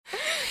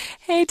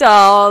Hey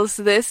dolls,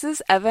 this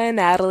is Eva and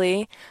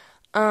Natalie.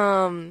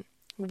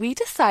 We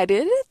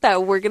decided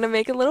that we're gonna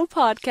make a little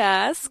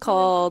podcast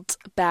called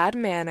Bad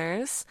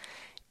Manners.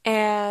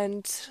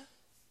 And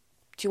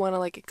do you want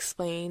to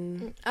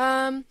explain?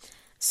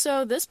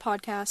 So this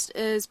podcast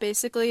is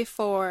basically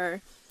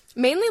for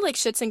mainly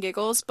shits and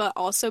giggles, but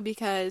also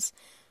because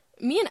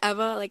me and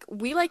Eva,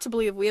 we like to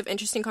believe we have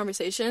interesting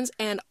conversations,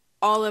 and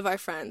all of our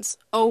friends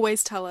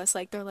always tell us,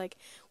 they're like,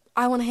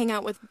 I want to hang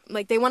out with,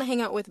 they want to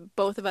hang out with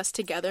both of us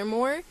together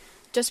more,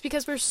 just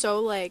because we're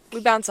so,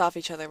 We bounce off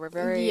each other. We're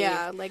very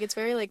yeah, it's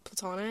very,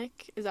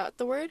 platonic. Is that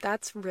the word?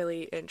 That's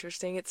really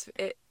interesting.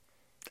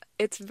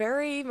 It's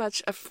very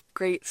much a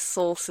great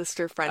soul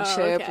sister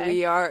friendship. Okay.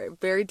 We are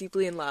very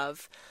deeply in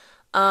love.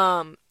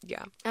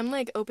 Yeah.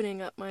 I'm,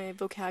 opening up my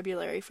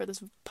vocabulary for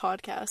this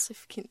podcast,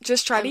 if you can.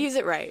 Just try to use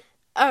it right.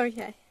 Oh,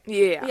 okay.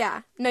 Yeah.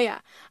 Yeah. No, yeah.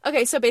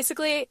 Okay, so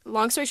basically,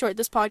 long story short,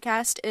 this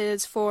podcast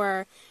is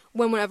for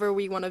whenever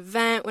we want to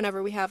vent,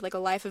 whenever we have, a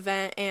life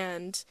event,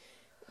 and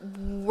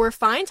we're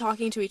fine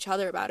talking to each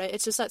other about it.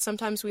 It's just that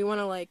sometimes we want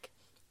to,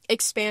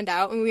 expand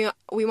out, and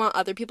we want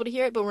other people to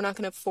hear it, but we're not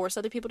going to force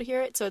other people to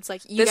hear it, so it's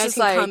you guys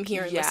can come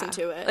here and listen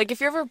to it.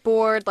 If you're ever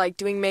bored,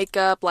 doing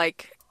makeup,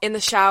 in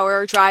the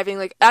shower, driving,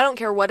 I don't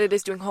care what it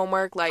is, doing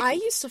homework, I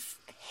used to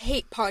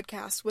hate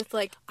podcasts with,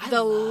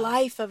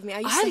 life of me. I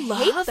used to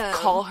hate them.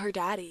 Call Her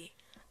Daddy.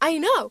 I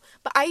know,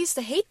 but I used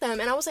to hate them,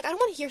 and I was like, I don't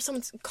want to hear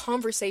someone's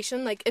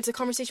conversation. It's a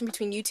conversation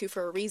between you two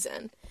for a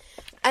reason.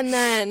 And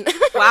then...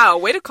 Wow,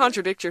 way to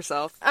contradict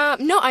yourself.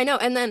 No, I know,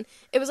 and then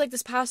it was,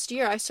 this past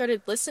year, I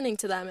started listening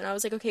to them, and I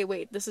was like, okay,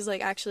 wait, this is,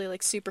 actually,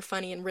 super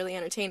funny and really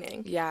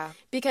entertaining. Yeah.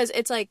 Because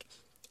it's,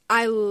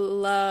 I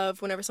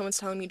love whenever someone's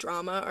telling me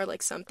drama or,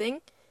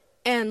 something,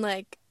 and,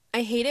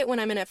 I hate it when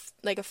I'm in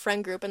a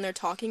friend group and they're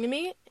talking to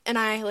me and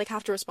I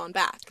have to respond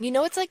back. You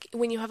know, it's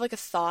when you have a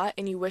thought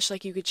and you wish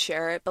you could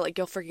share it, but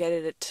you'll forget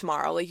it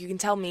tomorrow. You can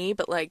tell me,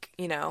 but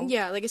you know.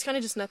 Yeah, it's kind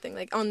of just nothing.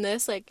 On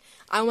this,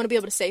 I want to be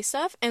able to say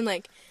stuff, and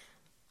I'm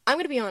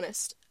gonna be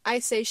honest. I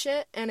say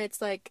shit and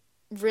it's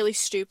really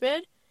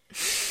stupid.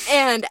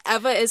 And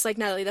Eva is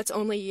Natalie, that's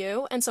only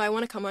you. And so I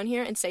want to come on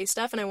here and say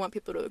stuff, and I want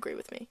people to agree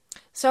with me.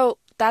 So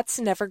that's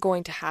never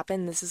going to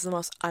happen. This is the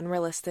most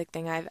unrealistic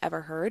thing I've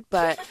ever heard.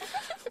 But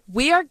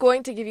we are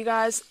going to give you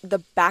guys the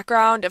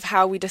background of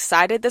how we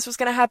decided this was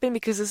going to happen,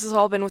 because this has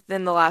all been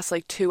within the last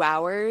 2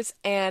 hours.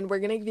 And we're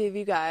going to give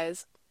you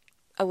guys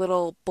a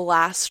little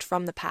blast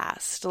from the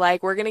past. We're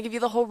going to give you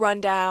the whole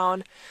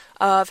rundown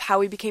of how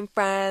we became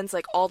friends,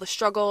 all the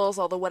struggles,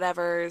 all the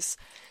whatevers.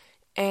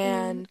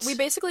 And we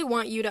basically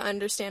want you to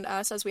understand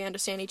us as we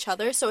understand each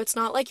other, so it's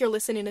not you're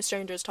listening to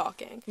strangers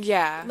talking.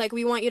 Yeah.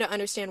 We want you to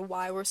understand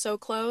why we're so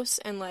close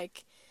and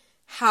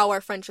how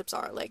our friendships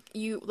are.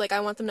 I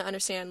want them to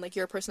understand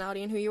your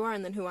personality and who you are,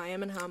 and then who I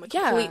am and how I'm a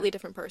completely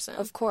different person.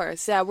 Of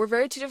course. Yeah, we're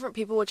very two different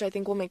people, which I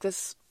think will make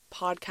this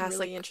podcast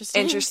really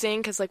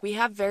interesting because we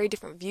have very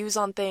different views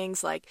on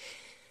things.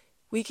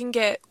 We can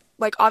get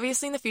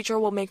obviously in the future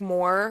we'll make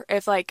more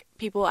if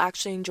people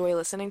actually enjoy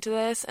listening to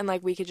this, and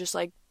we could just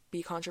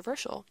be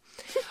controversial.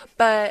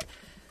 But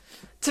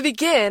to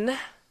begin,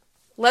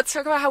 let's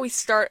talk about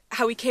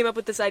how we came up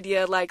with this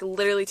idea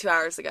literally 2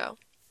 hours ago.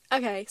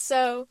 Okay,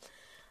 so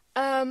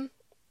I'm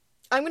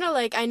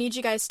gonna I need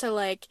you guys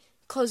to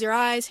close your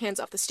eyes, hands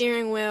off the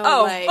steering wheel.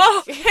 Hands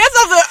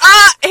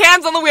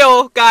on the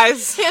wheel,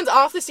 guys. Hands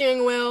off the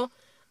steering wheel.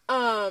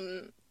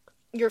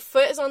 Your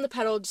foot is on the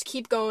pedal, just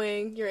keep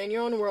going. You're in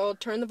your own world,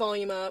 turn the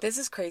volume up. This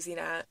is crazy,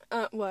 Nat.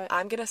 What?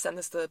 I'm gonna send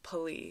this to the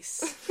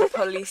police.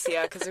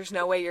 Policia, because there's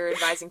no way you're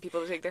advising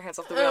people to take their hands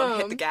off the wheel and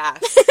hit the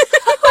gas.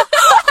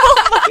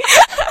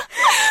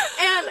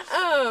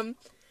 And,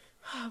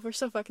 we're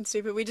so fucking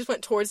stupid. We just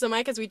went towards the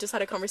mic as we just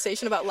had a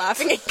conversation about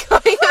laughing and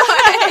going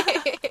away.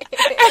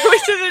 And we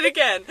did it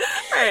again.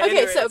 Alright, okay,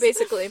 anyways. so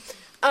basically,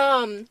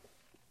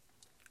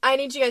 I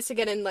need you guys to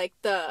get in,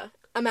 the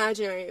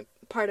imaginary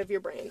part of your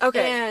brain.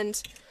 Okay.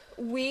 And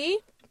we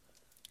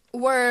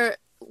were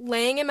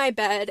laying in my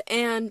bed,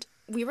 and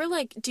we were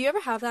do you ever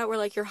have that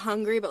where you're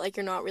hungry but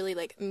you're not really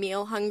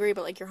meal hungry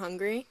but you're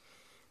hungry?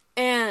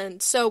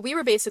 And so we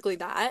were basically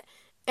that,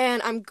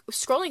 and I'm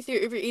scrolling through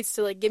Uber Eats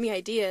to give me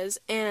ideas,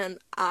 and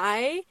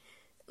I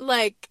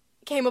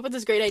came up with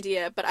this great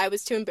idea, but I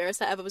was too embarrassed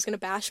that Eva was going to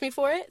bash me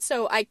for it,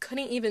 so I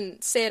couldn't even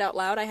say it out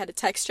loud. I had to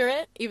text her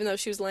it even though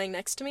she was laying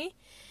next to me.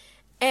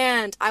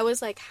 And I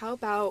was like, how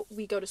about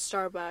we go to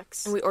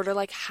Starbucks? And we order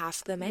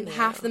half the menu.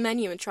 Half the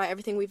menu and try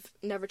everything we've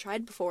never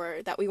tried before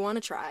that we want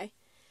to try.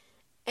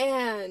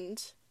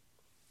 And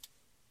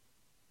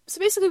so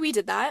basically we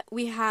did that.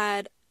 We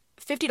had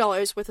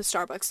 $50 worth of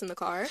Starbucks in the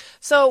car.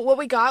 So what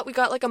we got a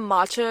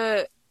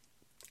matcha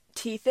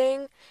tea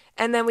thing,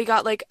 and then we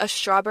got a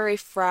strawberry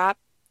frap.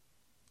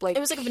 It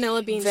was a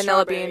vanilla bean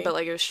bean,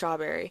 but it was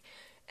strawberry.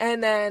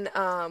 And then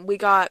we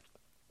got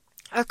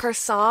a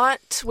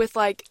croissant with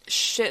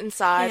shit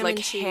inside,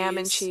 ham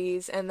and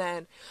cheese, and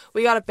then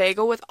we got a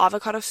bagel with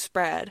avocado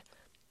spread.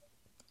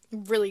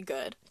 Really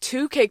good.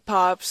 2 cake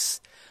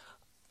pops,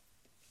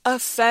 a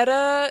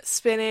feta,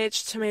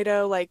 spinach,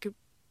 tomato,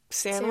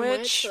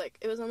 sandwich. Like,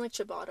 it was on, like,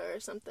 ciabatta or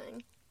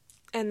something.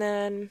 And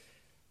then...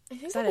 I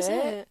think that was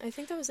it. I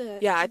think that was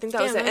it. Yeah, I think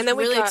that was it. And then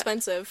we really got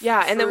expensive.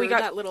 Yeah, and then we got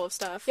that little of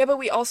stuff. Yeah, but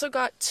we also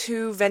got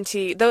 2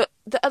 venti. The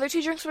other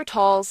 2 drinks were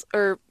talls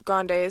or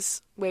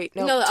grandes. Wait,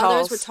 no, the talls.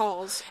 others were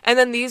talls. And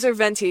then these are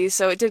ventis,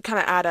 so it did kind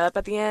of add up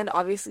at the end.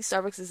 Obviously,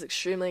 Starbucks is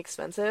extremely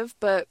expensive,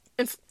 but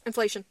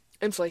Inflation.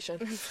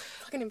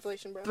 Fucking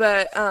inflation, bro.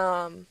 But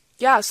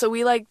yeah, so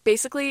we like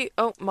basically.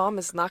 Oh, Mom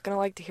is not gonna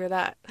like to hear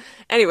that.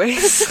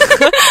 Anyways,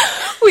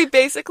 we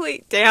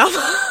basically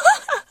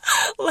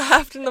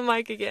laughed in the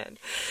mic again.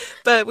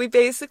 But we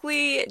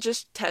basically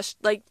just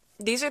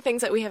these are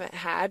things that we haven't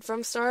had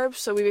from Starbucks,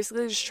 so we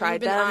basically just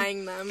tried them.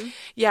 Eyeing them.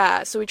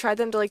 Yeah, so we tried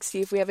them to like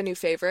see if we have a new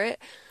favorite.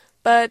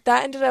 But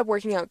that ended up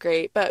working out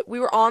great. But we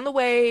were on the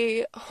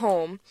way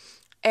home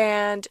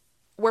and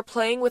we're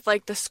playing with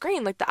like the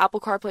screen, like the Apple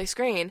CarPlay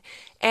screen,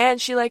 and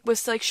she like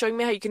was like showing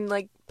me how you can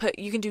like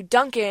you can do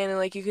Dunkin' and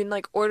like you can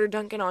like order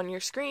Dunkin' on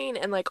your screen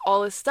and like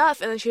all this stuff,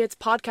 and then she hits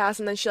podcast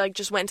and then she like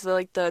just went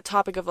to the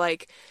topic of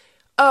like,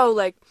 oh,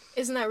 like,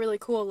 isn't that really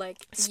cool? Like,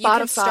 Spotify, you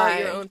can start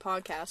your own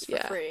podcast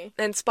for free.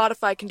 And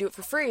Spotify can do it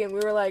for free. And we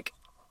were like,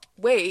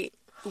 wait,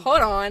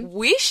 hold on,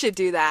 we should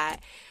do that.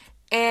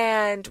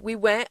 And we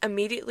went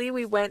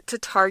to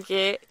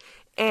Target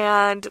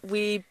and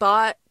we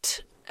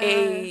bought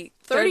a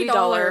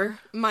 $30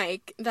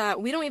 mic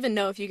that we don't even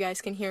know if you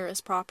guys can hear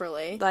us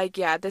properly. Like,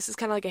 yeah, this is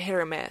kind of like a hit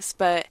or miss,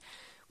 but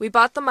we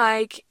bought the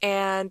mic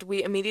and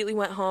we immediately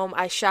went home.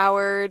 I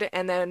showered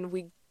and then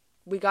we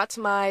got to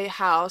my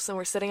house and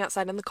we're sitting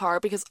outside in the car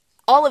because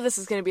all of this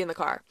is going to be in the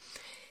car.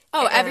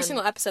 Oh, every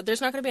single episode.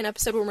 There's not going to be an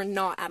episode where we're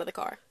not out of the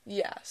car.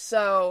 Yeah,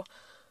 so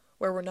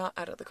where we're not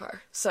out of the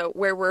car. So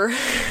where we're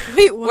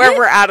Wait, what? where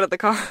we're out of the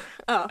car.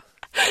 Oh.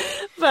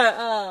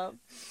 But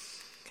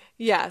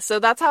yeah, so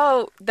that's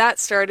how that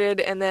started,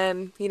 and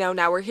then,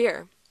 now we're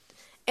here.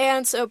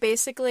 And so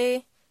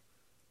basically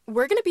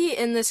we're going to be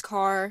in this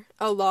car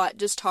a lot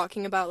just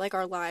talking about like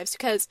our lives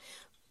because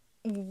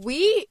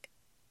we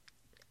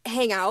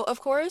hang out,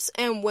 of course,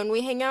 and when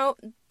we hang out,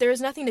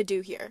 there's nothing to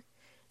do here.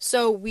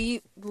 So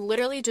we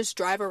literally just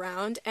drive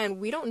around,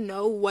 and we don't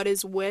know what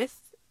is with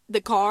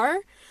the car,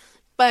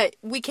 but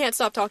we can't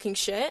stop talking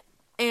shit,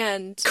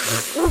 and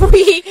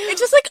it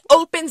just, like,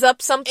 opens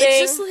up something.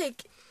 It's just,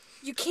 like,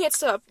 you can't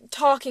stop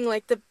talking,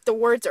 like, the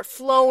words are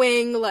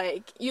flowing,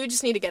 like, you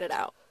just need to get it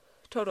out.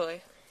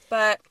 Totally.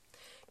 But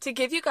to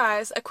give you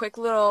guys a quick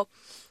little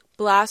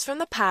blast from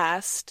the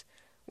past,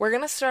 we're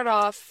going to start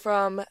off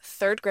from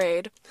 3rd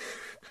grade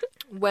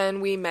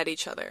when we met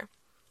each other.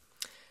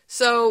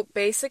 So,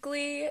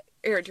 basically,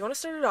 here, do you want to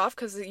start it off?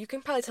 Because you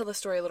can probably tell the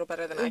story a little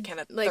better than I can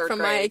at 3rd grade. Like, from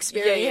my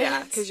experience?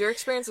 Yeah, because your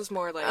experience was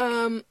more like...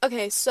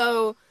 Okay,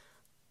 so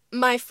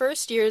my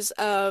first years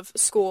of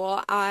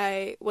school,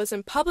 I was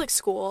in public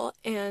school,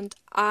 and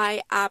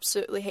I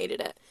absolutely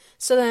hated it.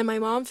 So then my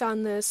mom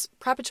found this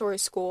preparatory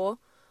school.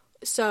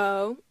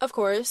 So, of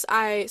course,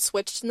 I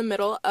switched in the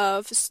middle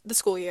of the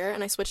school year,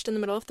 and I switched in the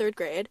middle of 3rd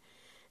grade.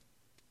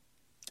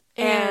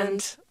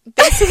 And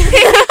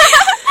basically,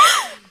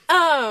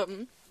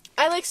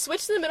 I, like,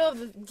 switched in the middle of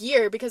the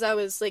year because I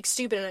was, like,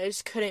 stupid and I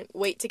just couldn't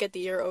wait to get the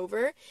year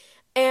over.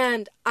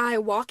 And I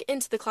walk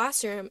into the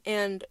classroom,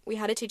 and we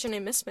had a teacher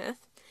named Miss Smith,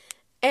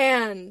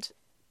 and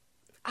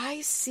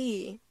I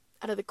see,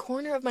 out of the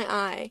corner of my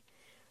eye,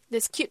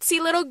 this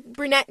cutesy little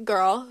brunette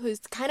girl who's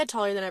kind of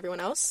taller than everyone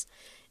else,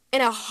 in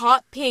a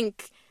hot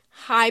pink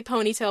high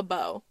ponytail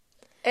bow.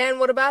 And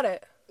what about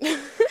it?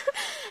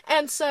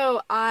 And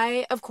so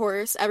of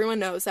course, everyone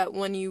knows that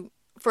when you,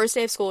 first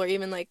day of school or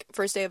even like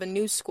first day of a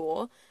new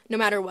school, no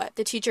matter what,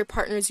 the teacher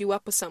partners you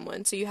up with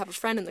someone, so you have a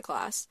friend in the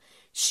class.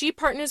 She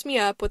partners me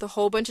up with a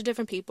whole bunch of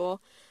different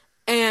people,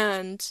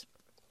 and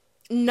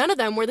none of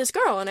them were this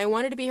girl, and I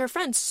wanted to be her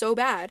friend so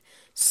bad.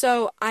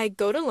 So I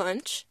go to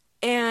lunch,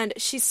 and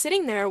she's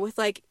sitting there with,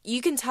 like,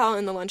 you can tell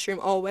in the lunchroom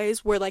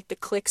always where, like, the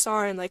cliques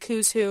are and, like,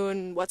 who's who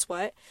and what's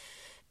what.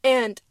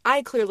 And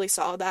I clearly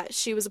saw that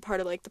she was a part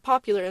of, like, the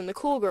popular and the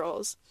cool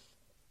girls.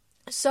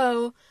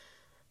 So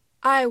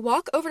I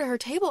walk over to her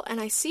table, and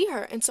I see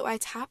her, and so I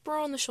tap her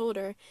on the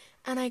shoulder,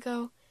 and I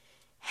go,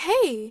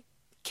 hey,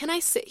 can I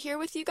sit here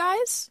with you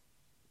guys?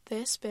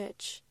 This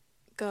bitch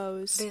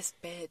goes... This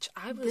bitch.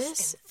 I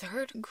was in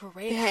 3rd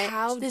grade.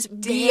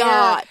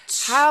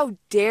 Bitch. How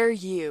dare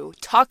you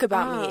talk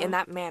about me in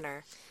that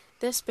manner?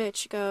 This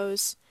bitch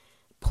goes,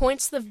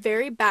 points to the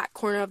very back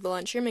corner of the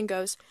lunchroom and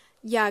goes,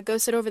 yeah, go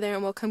sit over there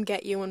and we'll come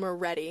get you when we're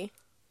ready.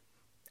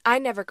 I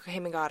never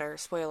came and got her,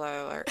 spoiler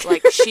alert.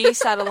 Like, she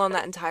sat alone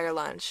that entire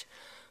lunch.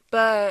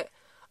 But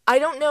I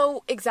don't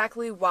know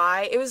exactly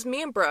why. It was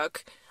me and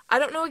Brooke. I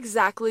don't know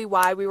exactly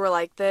why we were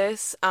like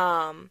this.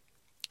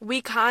 We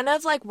kind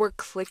of, like, were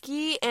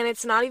cliquey, and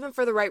it's not even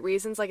for the right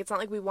reasons. Like, it's not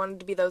like we wanted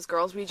to be those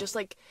girls. We just,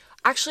 like,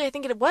 actually, I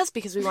think it was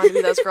because we wanted to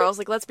be those girls.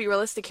 Like, let's be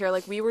realistic here.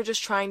 Like, we were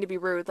just trying to be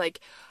rude. Like,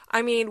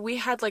 I mean, we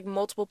had, like,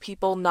 multiple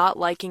people not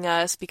liking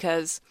us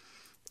because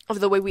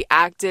of the way we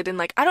acted, and,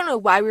 like, I don't know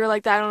why we were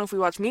like that. I don't know if we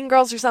watched Mean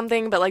Girls or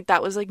something, but, like,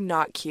 that was, like,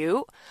 not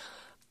cute.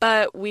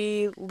 But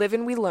we live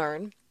and we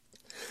learn.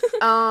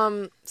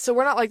 So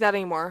we're not like that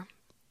anymore.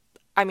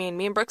 I mean,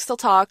 me and Brooke still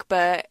talk,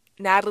 but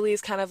Natalie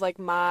is kind of like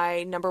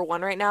my number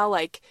one right now.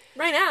 Like,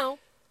 Right now.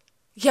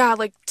 yeah,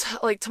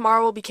 like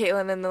tomorrow will be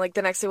Caitlin, and then like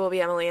the next day will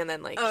be Emily, and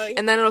then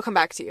and then it'll come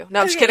back to you.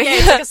 No, I'm just kidding. Yeah,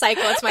 it's like a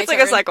cycle. It's my It's turn.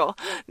 like a cycle.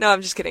 No,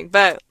 I'm just kidding.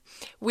 But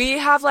we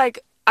have like,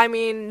 I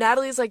mean,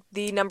 Natalie's like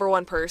the number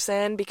one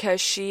person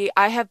because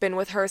I have been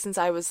with her since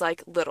I was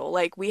like little.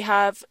 Like we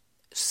have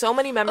so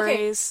many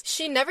memories. Okay,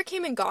 she never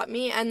came and got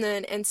me, and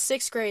then in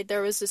 6th grade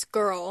there was this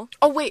girl.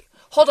 Oh wait,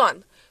 hold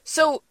on.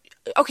 So,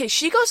 okay,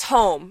 she goes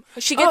home.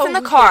 She gets in the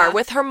Oh, car yeah.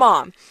 with her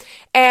mom.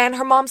 And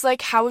her mom's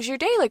like, "How was your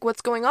day? Like,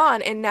 what's going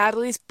on?" And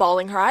Natalie's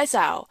bawling her eyes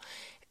out.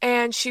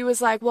 And she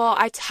was like, "Well,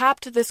 I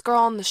tapped this girl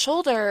on the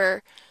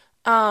shoulder,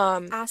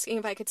 Asking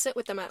if I could sit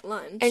with them at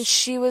lunch. and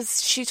she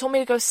told me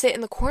to go sit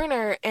in the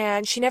corner,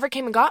 and she never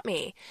came and got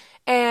me."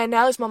 And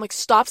Natalie's mom like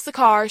stops the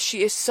car.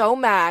 She is so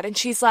mad, and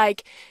she's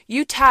like,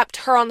 "You tapped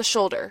her on the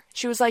shoulder."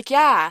 She was like,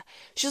 "Yeah."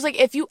 She was like,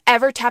 "If you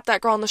ever tap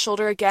that girl on the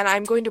shoulder again,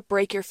 I'm going to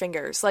break your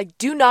fingers. Like,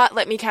 do not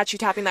let me catch you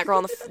tapping that girl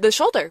on the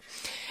shoulder."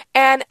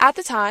 And at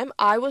the time,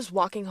 I was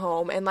walking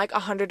home in like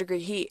 100-degree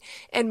heat,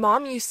 and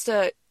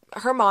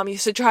her mom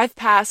used to drive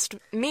past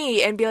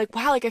me and be like,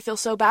 "Wow, like I feel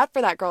so bad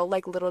for that girl."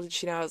 Like little did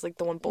she know I was like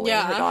the one bullying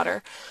her Yeah.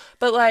 daughter.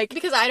 But like,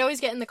 because I'd always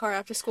get in the car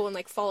after school and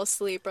like fall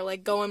asleep or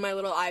like go on my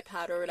little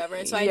iPad or whatever,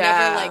 and so I Yeah.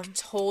 never like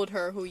told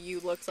her who you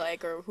looked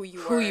like or who you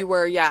were. who you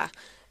were, yeah.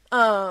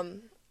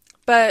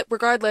 But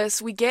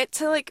regardless, we get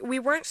to like, we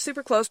weren't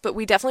super close, but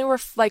we definitely were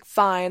like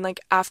fine like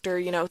after,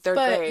 3rd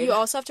But grade. you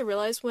also have to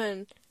realize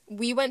when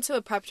we went to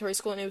a preparatory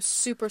school and it was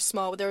super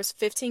small. There was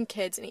 15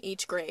 kids in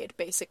each grade,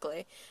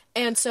 basically.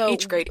 And so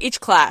Each grade, each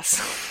class.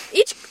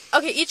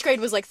 each grade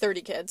was like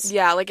 30 kids.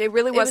 Yeah, like it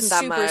really It was wasn't that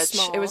super much.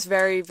 small. It was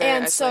very, very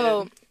And so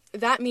isolated.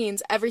 that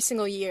means every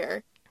single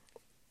year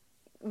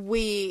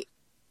we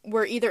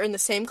were either in the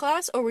same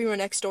class or we were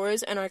next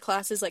doors, and our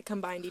classes like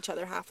combined each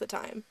other half the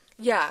time.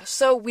 Yeah,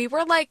 so we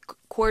were like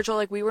cordial,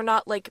 like we were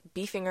not like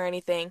beefing or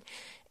anything.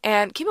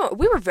 And keep in mind,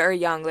 we were very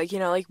young, like,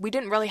 like we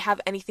didn't really have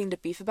anything to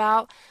beef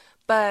about.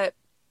 But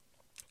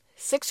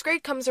 6th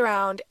grade comes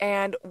around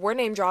and we're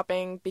name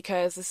dropping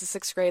because this is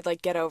 6th grade,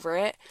 like get over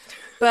it.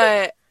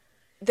 But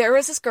there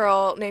was this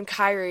girl named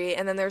Kyrie,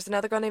 and then there was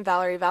another girl named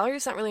Valerie.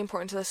 Valerie's not really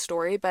important to the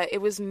story, but it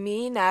was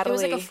me,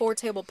 Natalie. It was like a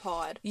 4-table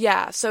pod.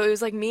 Yeah, so it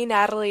was like me,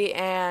 Natalie,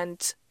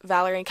 and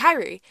Valerie and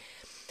Kyrie.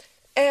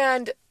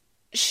 And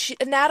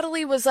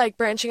Natalie was like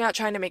branching out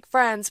trying to make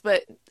friends,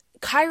 but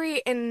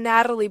Kyrie and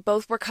Natalie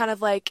both were kind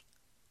of like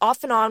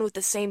off and on with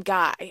the same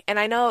guy. And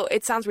I know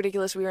it sounds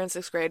ridiculous, we were in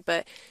 6th grade,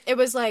 but It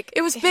was like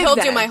it was big he'll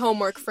do then. my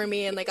homework for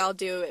me and like I'll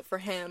do it for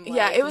him. Like,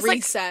 yeah, it was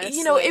recess,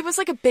 like, it was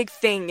like a big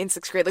thing in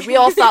 6th grade. Like we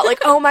all thought like,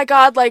 "Oh my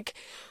God, like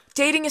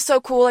dating is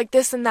so cool," like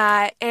this and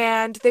that.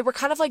 And they were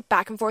kind of like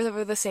back and forth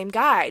over the same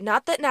guy.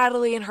 Not that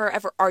Natalie and her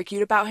ever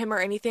argued about him or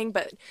anything,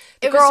 but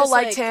the it was girl just,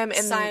 liked like, him,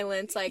 and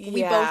silence. Like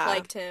we Yeah. both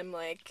liked him.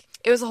 Like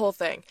it was a whole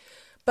thing.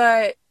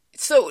 But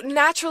so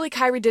naturally,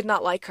 Kyrie did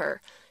not like her.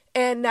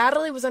 And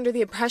Natalie was under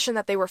the impression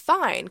that they were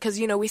fine because,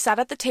 we sat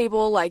at the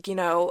table, like,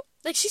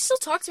 like she still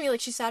talked to me. Like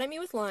she sat at me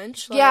with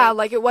lunch. Like, yeah,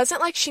 like it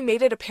wasn't like she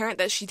made it apparent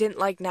that she didn't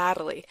like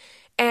Natalie.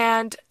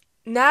 And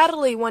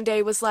Natalie one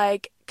day was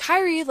like,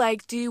 "Kyrie,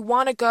 like, do you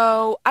want to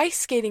go ice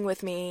skating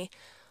with me?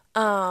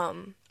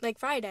 like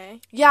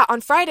Friday. Yeah,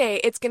 on Friday.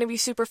 It's going to be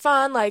super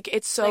fun. Like,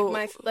 it's so..."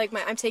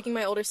 I'm taking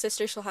my older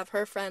sister. She'll have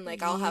her friend.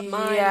 Like I'll have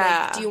mine.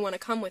 Yeah. Like, do you want to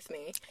come with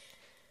me?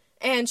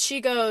 And she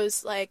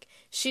goes, like,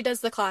 she does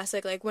the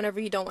classic, like, whenever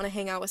you don't want to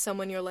hang out with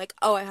someone, you're like,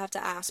 "Oh, I have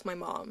to ask my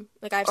mom.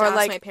 Like, I have to Or ask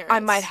like, my parents." I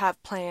might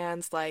have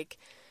plans, like,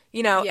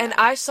 and Yeah.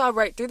 I saw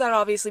right through that,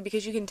 obviously,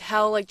 because you can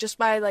tell, like, just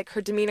by, like, her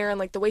demeanor and,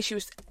 like, the way she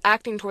was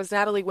acting towards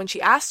Natalie when she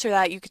asked her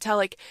that, you could tell,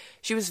 like,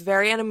 she was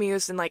very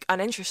unamused and, like,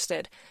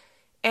 uninterested.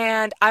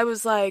 And I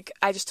was like,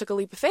 I just took a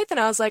leap of faith, and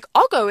I was like,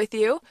 "I'll go with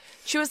you."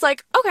 She was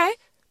like, "Okay,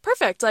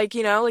 perfect. Like,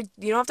 like,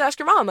 you don't have to ask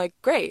your mom." Like,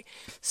 great.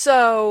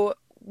 So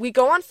we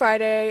go on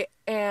Friday,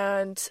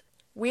 and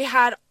we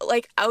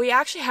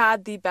actually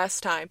had the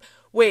best time.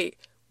 Wait,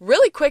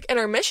 really quick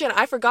intermission,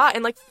 I forgot.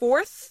 In, like,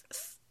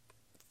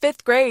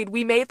 5th grade,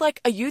 we made,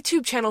 like, a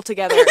YouTube channel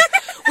together.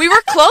 We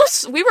were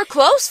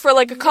close for,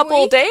 like, a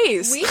couple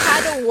days. We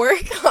had to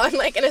work on,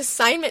 like, an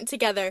assignment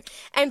together.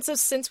 And so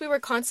since we were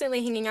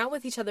constantly hanging out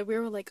with each other, we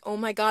were like, "Oh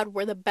my God,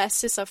 we're the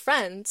bestest of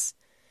friends,"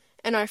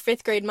 in our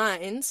 5th grade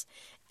minds.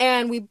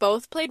 And we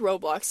both played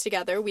Roblox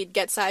together. We'd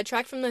get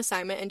sidetracked from the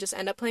assignment and just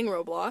end up playing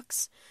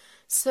Roblox.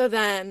 So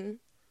then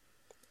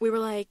we were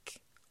like,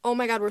 "Oh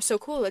my God, we're so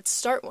cool. Let's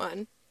start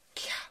one."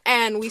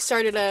 And we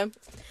started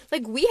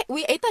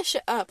we ate that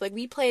shit up. Like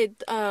we played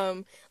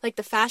like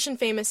the Fashion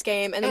Famous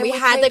game, and then And we we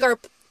had played- like our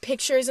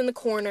pictures in the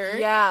corner.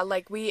 Yeah,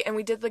 like we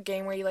did the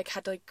game where you like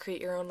had to like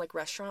create your own like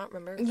restaurant,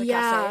 remember? The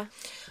Yeah. cafe.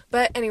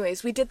 But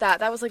anyways, we did that.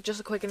 That was like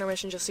just a quick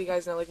intermission just so you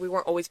guys know like we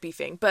weren't always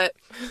beefing. But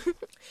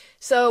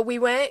so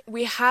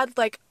we had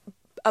like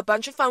a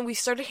bunch of fun. We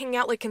started hanging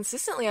out like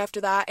consistently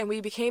after that, and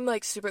we became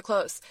like super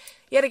close.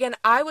 Yet again,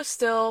 I was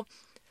still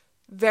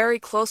very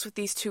close with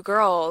these two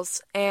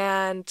girls,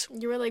 and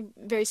You were like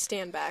very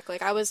stand back.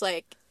 Like I was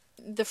like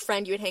the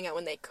friend you would hang out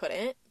when they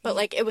couldn't, but,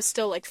 like, it was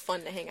still, like,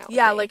 fun to hang out with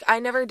Yeah, me. like, I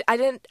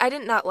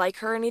didn't not like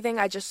her or anything.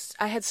 I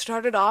had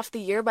started off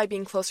the year by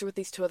being closer with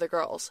these two other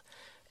girls.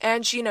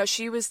 And she,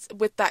 she was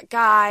with that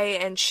guy,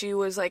 and she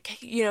was, like,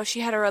 she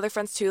had her other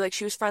friends, too. Like,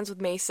 she was friends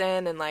with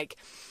Mason, and, like...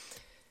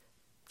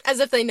 As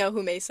if they know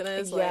who Mason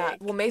is. Yeah,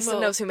 like, well, Mason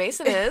knows who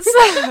Mason is.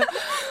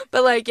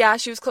 But, like, yeah,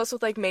 she was close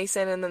with, like,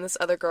 Mason, and then this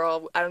other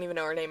girl, I don't even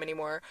know her name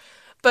anymore.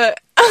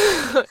 But,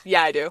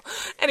 yeah, I do.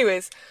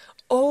 Anyways,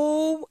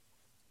 I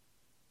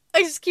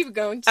just keep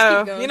going, keep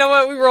going. You know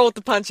what? We roll with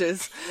the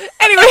punches.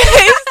 Anyways.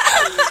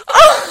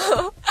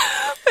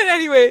 But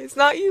anyways,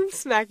 not you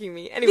smacking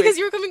me. Anyways. Because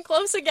you were coming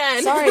close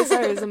again. Sorry,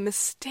 it was a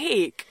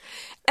mistake.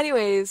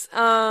 Anyways,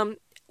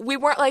 we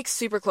weren't, like,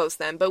 super close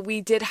then, but we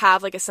did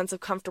have, like, a sense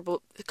of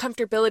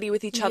comfortability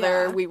with each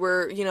other. Yeah. We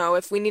were,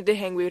 if we needed to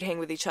hang, we would hang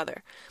with each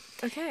other.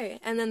 Okay,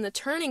 and then the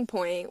turning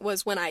point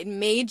was when I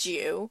made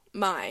you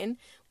mine,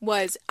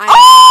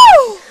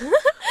 I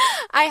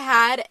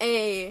had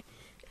a,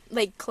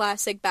 like,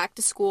 classic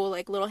back-to-school,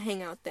 like, little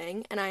hangout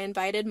thing, and I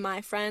invited my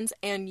friends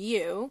and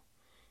you.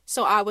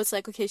 So I was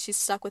like, okay, she's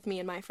stuck with me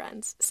and my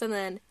friends. So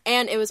then,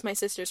 and it was my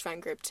sister's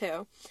friend group,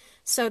 too.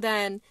 So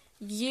then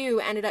you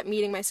ended up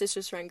meeting my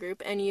sister's friend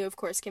group, and you, of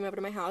course, came over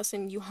to my house,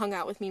 and you hung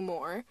out with me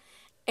more.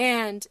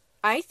 And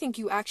I think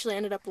you actually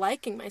ended up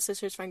liking my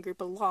sister's friend group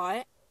a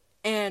lot.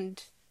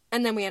 And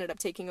then we ended up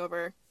taking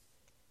over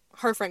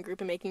her friend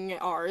group and making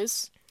it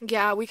ours.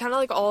 Yeah, we kind of,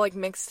 like, all, like,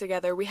 mixed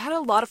together. We had a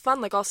lot of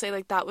fun. Like, I'll say,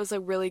 like, that was a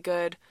really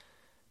good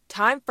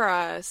time for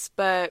us,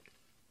 but...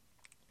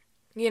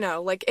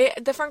 like,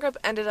 the friend group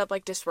ended up,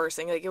 like,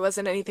 dispersing. Like, it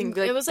wasn't anything, like,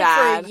 bad. It was,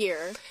 like, for a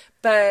year.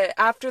 But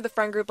after the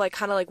friend group, like,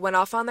 kind of, like, went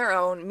off on their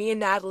own, me and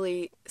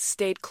Natalie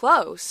stayed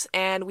close,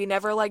 and we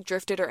never, like,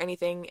 drifted or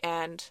anything,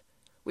 and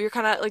we were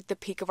kind of at, like, the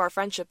peak of our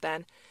friendship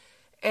then.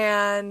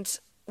 And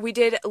we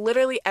did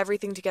literally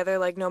everything together.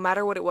 Like, no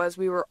matter what it was,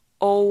 we were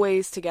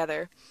always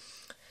together.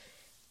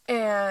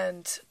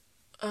 And,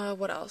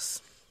 what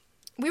else?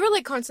 We were,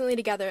 like, constantly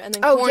together, and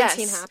then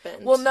quarantine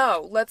happened. Well,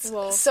 no,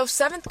 so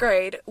 7th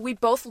grade, we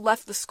both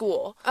left the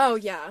school. Oh,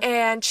 yeah.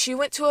 And she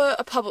went to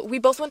we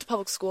both went to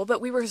public school, but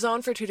we were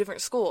zoned for 2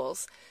 different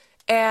schools.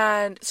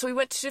 And so we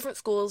went to different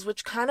schools,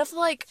 which kind of,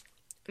 like,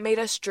 made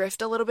us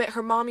drift a little bit.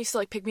 Her mom used to,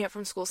 like, pick me up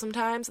from school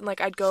sometimes, and,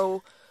 like, I'd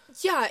go...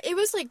 Yeah, it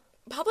was, like,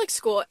 public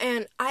school,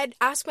 and I'd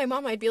ask my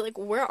mom, I'd be like,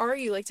 where are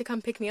you, like, to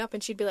come pick me up?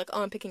 And she'd be like,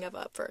 oh, I'm picking up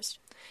first.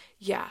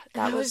 Yeah,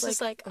 that was just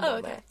like, oh,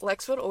 okay.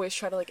 Lex would always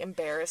try to, like,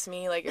 embarrass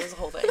me, like, it was a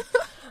whole thing.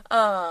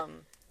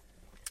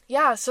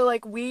 Yeah, so,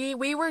 like, we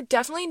were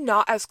definitely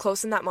not as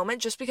close in that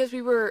moment just because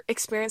we were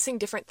experiencing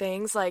different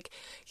things. Like,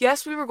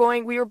 yes, we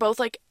were both,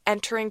 like,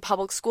 entering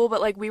public school, but,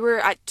 like, we were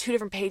at 2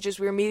 different pages.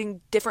 We were meeting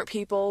different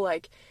people.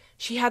 Like,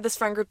 she had this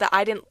friend group that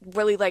I didn't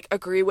really, like,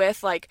 agree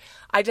with. Like,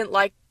 I didn't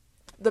like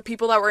the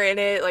people that were in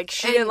it. Like,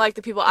 she didn't like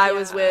the people I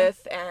was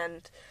with,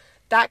 and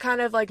that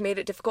kind of, like, made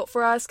it difficult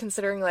for us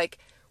considering, like,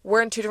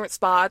 we're in 2 different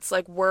spots.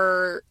 Like,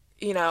 we're,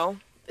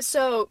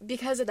 So,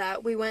 because of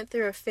that, we went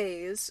through a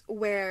phase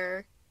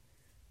where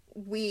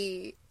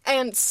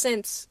and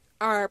since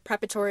our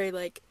preparatory,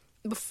 like,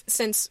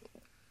 since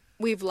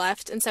we've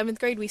left in 7th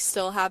grade, we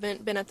still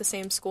haven't been at the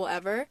same school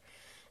ever.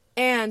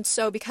 And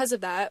so, because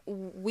of that,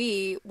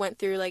 we went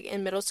through, like,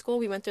 in middle school,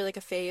 we went through, like,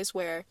 a phase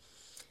where,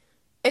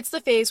 it's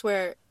the phase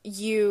where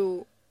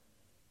you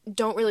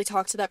don't really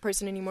talk to that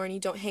person anymore and you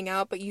don't hang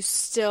out, but you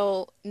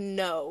still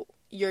know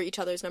you're each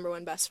other's number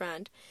one best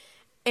friend.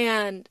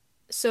 And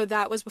so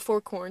that was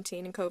before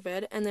quarantine and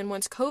COVID. And then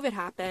once COVID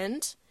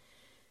happened,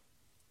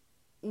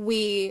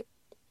 we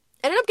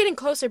ended up getting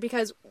closer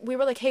because we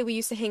were like, hey, we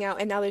used to hang out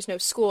and now there's no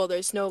school.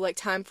 There's no, like,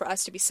 time for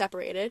us to be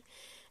separated.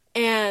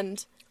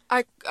 And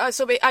I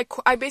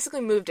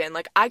basically moved in.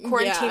 Like, I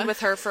quarantined with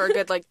her for a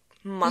good, like,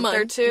 month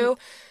or 2.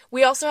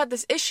 We also had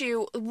this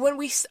issue when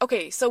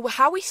so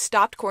how we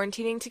stopped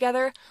quarantining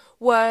together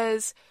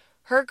was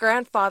her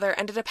grandfather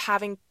ended up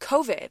having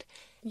COVID.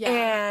 Yeah.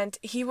 And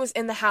he was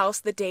in the house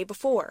the day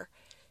before.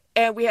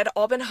 And we had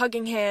all been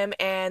hugging him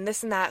and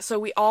this and that. So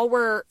we all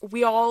were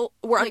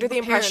like, under the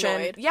impression.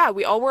 Paranoid. Yeah,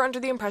 we all were under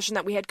the impression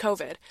that we had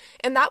COVID.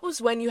 And that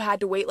was when you had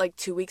to wait like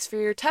 2 weeks for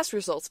your test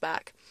results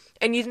back.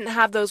 And you didn't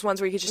have those ones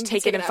where you could just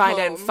take it and find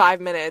it in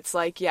 5 minutes.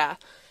 Like, yeah.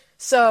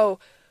 So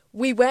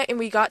we went and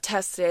we got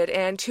tested,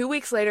 and 2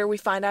 weeks later we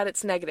find out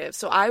it's negative.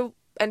 So I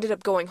ended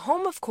up going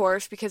home, of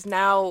course, because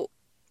now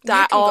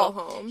that all, go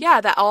home. Yeah,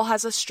 that all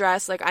has a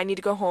stress. Like, I need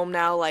to go home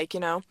now. Like,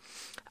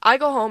 I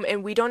go home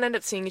and we don't end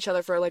up seeing each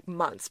other for like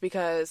months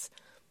because,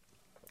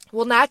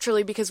 well,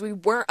 naturally, because we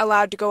weren't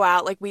allowed to go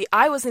out. Like,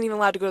 I wasn't even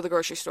allowed to go to the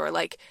grocery store.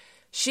 Like,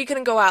 she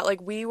couldn't go out.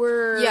 Like, we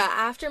were. Yeah,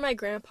 after my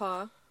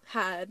grandpa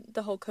had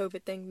the whole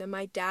COVID thing, then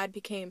my dad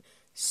became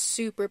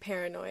super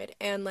paranoid,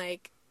 and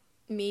like,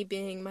 me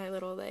being my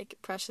little, like,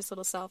 precious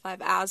little self, I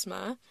have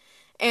asthma,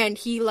 and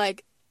he,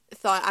 like,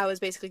 thought I was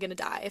basically gonna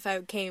die if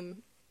I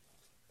came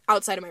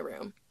outside of my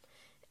room.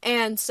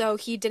 And so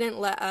he didn't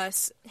let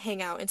us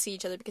hang out and see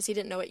each other because he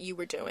didn't know what you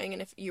were doing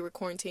and if you were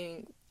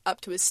quarantining up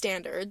to his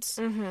standards.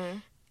 Mm-hmm.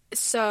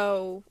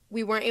 so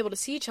we weren't able to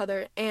see each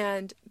other,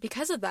 and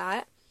because of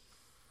that,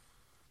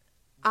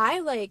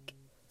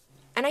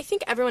 and I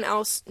think everyone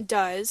else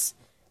does,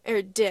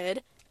 or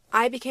did,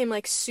 I became,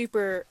 like,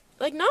 super,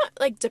 like, not,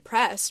 like,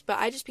 depressed, but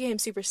I just became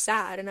super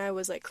sad, and I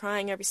was, like,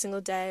 crying every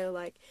single day,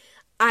 like,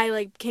 I,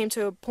 like, came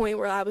to a point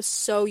where I was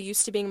so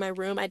used to being in my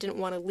room, I didn't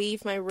want to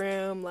leave my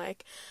room,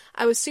 like,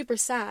 I was super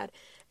sad,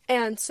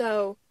 and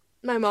so,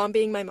 my mom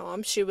being my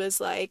mom, she was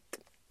like,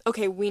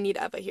 okay, we need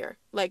Eva here,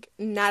 like,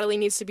 Natalie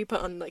needs to be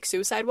put on, like,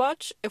 suicide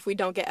watch if we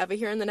don't get Eva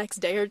here in the next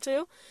day or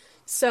two,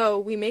 so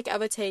we make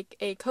Eva take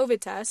a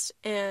COVID test,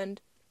 and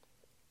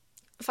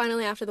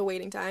finally, after the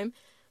waiting time,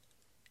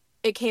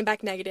 it came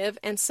back negative,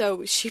 and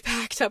so she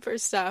packed up her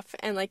stuff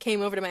and, like,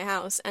 came over to my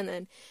house, and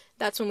then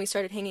that's when we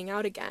started hanging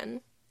out again.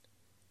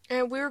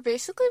 And we were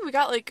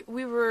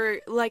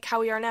like how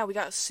we are now, we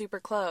got super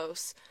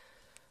close.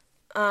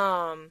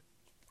 But,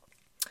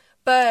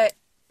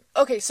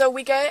 okay, so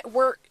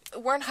we're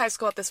in high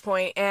school at this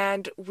point,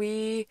 and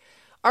we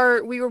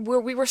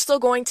were still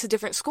going to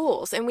different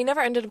schools, and we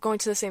never ended up going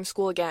to the same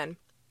school again.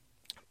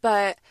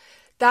 But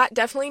that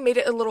definitely made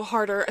it a little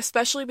harder,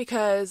 especially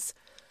because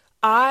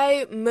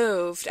I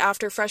moved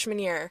after freshman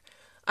year.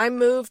 I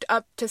moved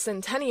up to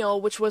Centennial,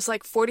 which was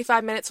like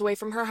 45 minutes away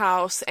from her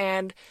house,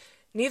 and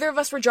neither of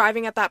us were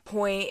driving at that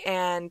point,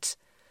 and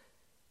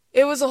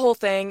it was a whole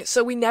thing.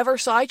 So we never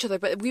saw each other,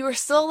 but we were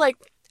still like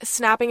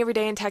snapping every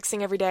day and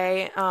texting every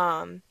day.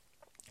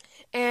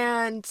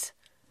 And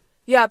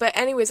yeah, but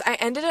anyways, I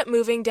ended up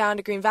moving down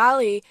to Green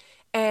Valley,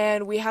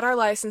 and we had our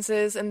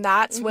licenses, and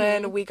that's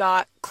when we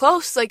got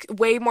close, like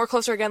way more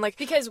closer again, like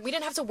because we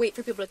didn't have to wait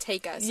for people to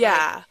take us.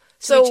 Yeah. Like,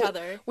 so each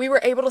other. We were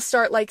able to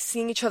start like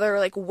seeing each other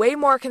like way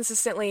more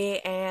consistently,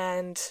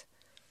 and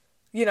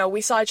you know,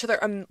 we saw each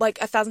other like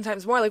 1,000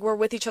 times more. Like we're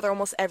with each other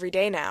almost every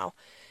day now.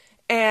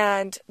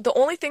 And the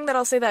only thing that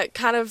I'll say that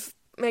kind of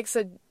makes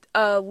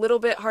a little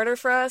bit harder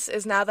for us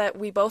is now that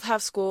we both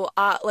have school.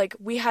 Like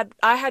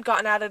I had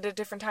gotten out at a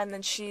different time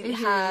than she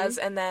has,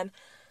 and then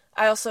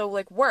I also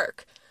like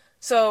work.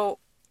 So,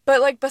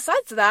 but like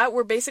besides that,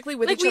 we're basically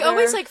with like each we other.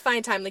 always like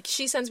find time. Like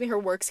she sends me her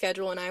work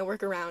schedule and I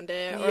work around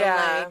it. Or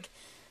like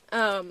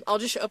I'll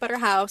just show up at her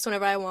house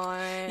whenever I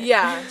want.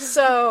 Yeah.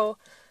 So,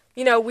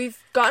 you know, we've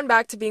gotten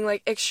back to being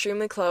like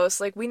extremely close.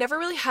 Like we never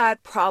really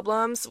had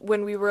problems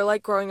when we were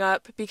like growing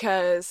up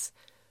because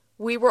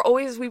we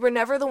were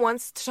never the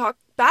ones to talk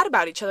bad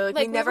about each other.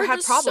 Like we never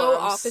had problems. So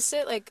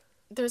opposite. Like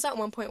there's that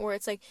one point where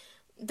it's like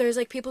there's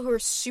like people who are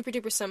super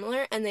duper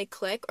similar and they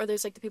click, or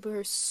there's like the people who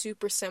are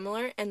super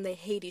similar and they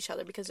hate each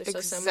other because they're so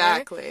similar.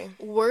 Exactly.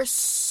 We're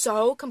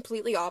so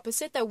completely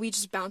opposite that we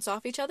just bounce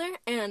off each other,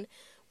 and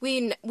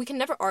we can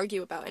never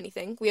argue about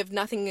anything. We have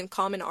nothing in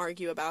common to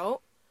argue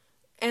about.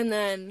 And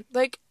then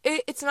like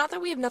it's not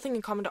that we have nothing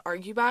in common to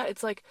argue about.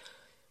 It's like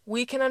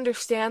we can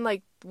understand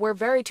like we're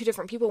very two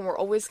different people, and you're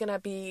always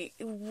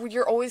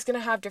going to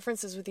have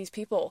differences with these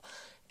people.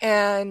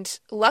 And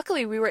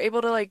luckily we were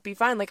able to like be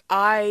fine. Like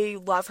I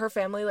love her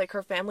family. Like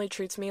her family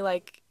treats me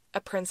like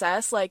a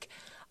princess. Like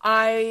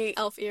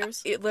elf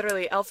ears.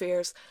 Literally elf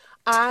ears.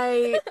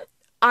 I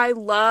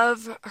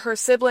love her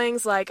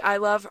siblings. Like I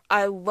love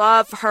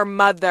her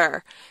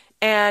mother.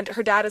 And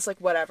her dad is like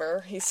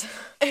whatever. He's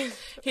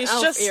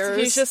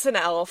just an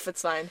elf.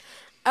 It's fine.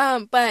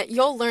 But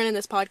you'll learn in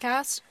this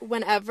podcast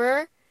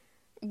whenever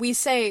we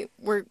say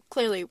we're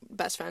clearly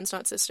best friends,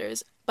 not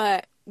sisters,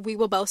 but we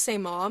will both say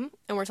mom,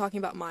 and we're talking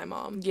about my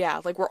mom.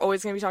 Yeah, like we're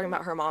always going to be talking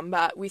about her mom,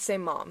 but we say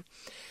mom.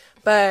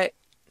 But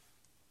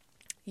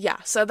yeah,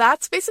 so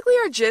that's basically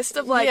our gist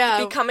of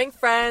like becoming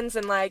friends,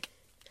 and like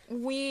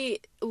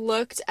we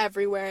looked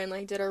everywhere and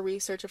like did our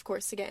research, of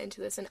course, to get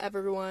into this, and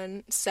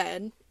everyone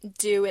said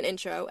do an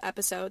intro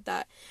episode.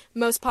 That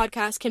most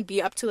podcasts can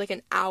be up to like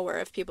an hour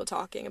of people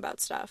talking about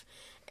stuff,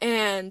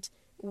 and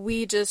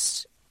we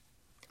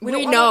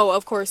know,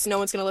 of course, no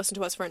one's going to listen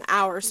to us for an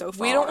hour so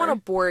far. We don't want to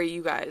bore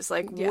you guys.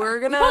 Like, we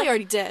probably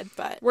already did,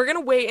 but we're going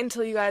to wait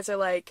until you guys are,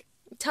 like,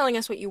 telling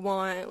us what you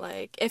want,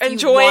 like, if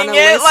enjoying you want to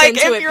listen like,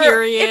 to it,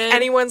 period. If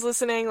anyone's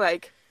listening,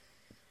 like,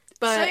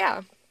 but,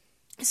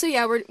 so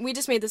yeah. we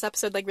just made this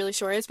episode, like, really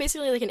short. It's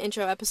basically, like, an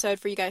intro episode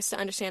for you guys to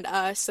understand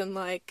us and,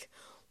 like,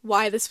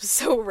 why this was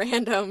so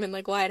random and,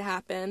 like, why it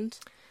happened.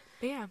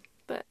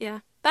 But, yeah.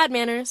 Bad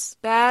manners.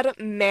 Bad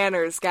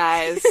manners,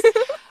 guys.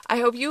 I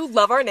hope you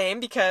love our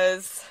name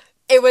because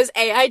it was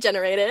AI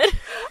generated.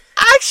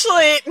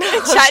 Actually,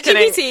 no,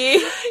 ChatGPT.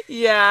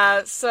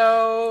 Yeah,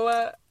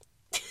 so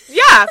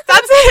yeah,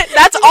 that's it.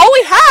 That's all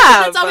we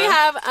have. That's all we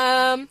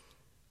have.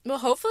 We'll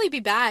hopefully be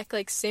back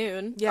like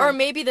soon. Yeah. Or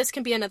maybe this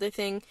can be another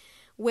thing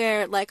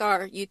where like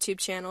our YouTube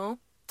channel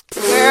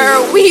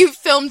where we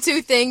film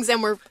 2 things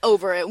and we're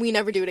over it. We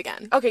never do it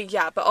again. Okay,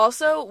 yeah, but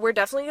also we're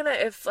definitely gonna,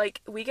 if like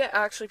we get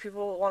actually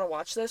people want to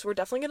watch this, we're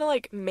definitely gonna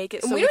like make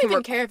it so we don't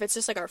even care if it's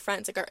just like our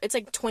friends. Like it's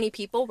like 20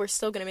 people. We're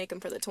still gonna make them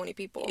for the 20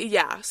 people.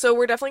 Yeah, so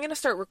we're definitely gonna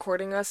start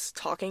recording us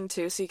talking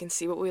too, so you can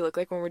see what we look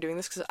like when we're doing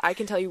this. Because I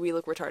can tell you we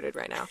look retarded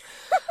right now.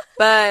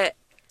 But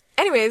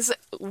anyways,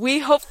 we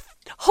hope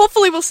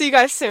hopefully we'll see you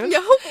guys soon.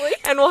 Yeah, hopefully.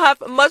 And we'll have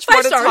much more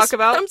 5 to stars. talk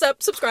about. Thumbs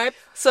up. Subscribe.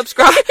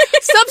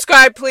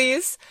 Subscribe,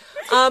 please.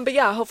 But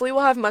yeah, hopefully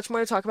we'll have much more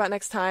to talk about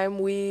next time.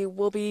 We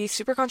will be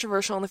super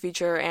controversial in the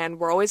future, and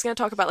we're always going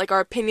to talk about, like, our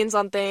opinions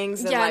on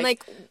things. And, Yeah, and,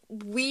 like,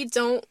 we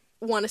don't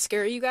want to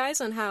scare you guys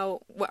on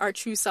what our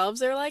true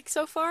selves are like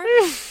so far.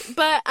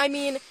 But, I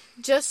mean,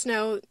 just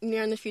know,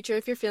 near in the future,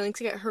 if your feelings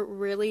get hurt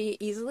really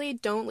easily,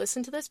 don't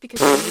listen to this,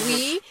 because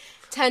we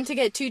tend to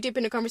get too deep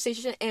into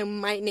conversation and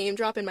might name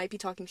drop and might be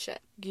talking shit.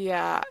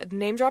 Yeah,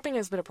 name dropping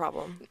has been a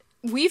problem.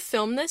 We've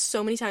filmed this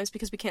so many times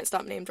because we can't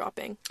stop name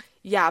dropping.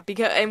 Yeah,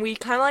 and we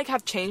kind of, like,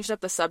 have changed up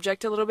the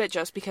subject a little bit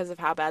just because of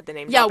how bad the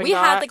name Yeah, dropping we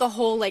got. had, like, a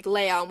whole, like,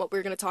 layout on what we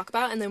were going to talk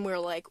about, and then we were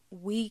like,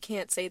 we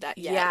can't say that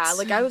yet. Yeah,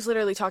 like, I was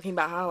literally talking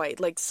about how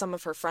some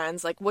of her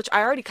friends, like, which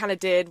I already kind of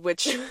did,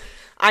 which,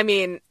 I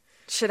mean,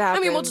 should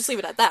happen. I mean, we'll just leave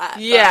it at that.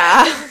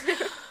 Yeah.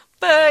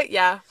 But,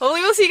 yeah,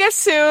 hopefully we'll see you guys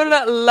soon.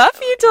 Love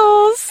you,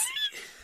 dolls.